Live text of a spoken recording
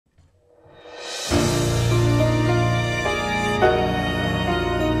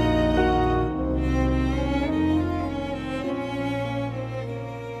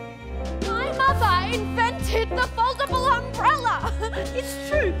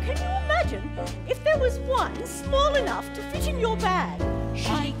If there was one small enough to fit in your bag.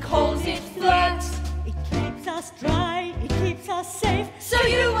 She calls it flat. It keeps us dry, it keeps us safe, so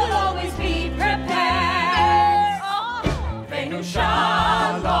you will always be prepared. Havenu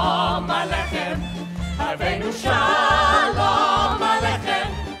shalom alechem. Havenu shalom alechem.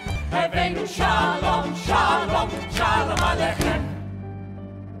 Havenu shalom, shalom, shalom alechem.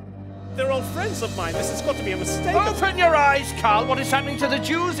 They're old friends of mine. This has got to be a mistake. Open your eyes, Karl. What is happening to the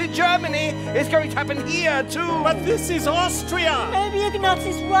Jews in Germany is going to happen here, too. But this is Austria. Maybe Ignaz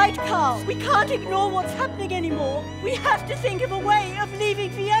is right, Karl. We can't ignore what's happening anymore. We have to think of a way of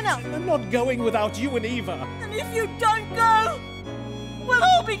leaving Vienna. I'm not going without you and Eva. And if you don't go, we'll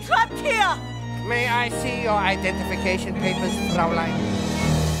all be trapped here. May I see your identification papers, Fraulein?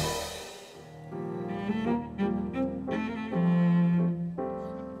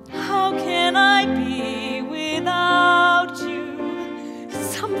 How can I be without you?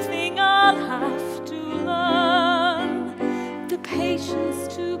 Something I'll have to learn. The patience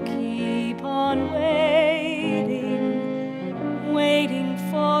to keep on waiting, waiting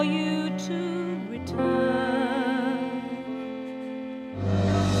for you to return.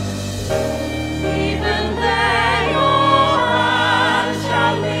 Even then your hand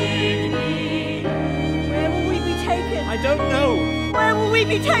shall lead me. Where will we be taken? I don't know. Where will we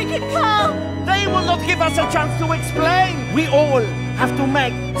be taken, Karl? They will not give us a chance to explain. We all have to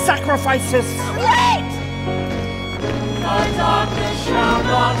make sacrifices. Wait! The darkness shall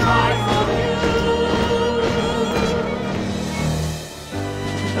not hide from you.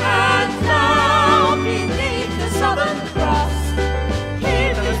 And now beneath the southern cross,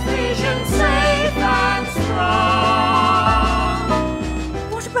 keep the vision safe and strong.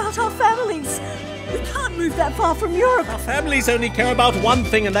 What about our families? We can't move that far from Europe. Our families only care about one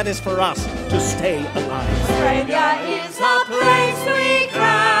thing, and that is for us to stay alive. Australia is a place we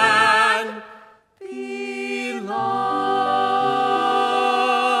can belong.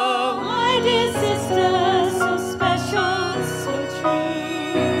 My dear sister, so special, so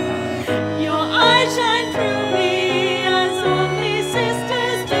true. Your eyes shine through me as only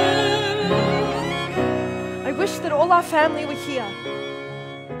sisters do. I wish that all our family were here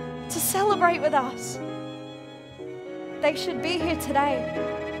to celebrate with us. They should be here today.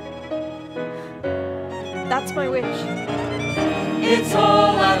 That's my wish. It's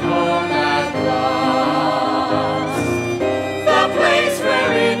all at home at last, the place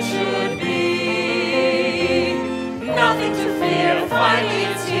where it should be. Nothing to fear, finally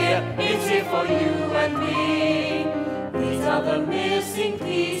it's here for you and me. These are the missing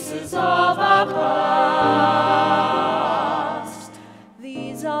pieces of our past.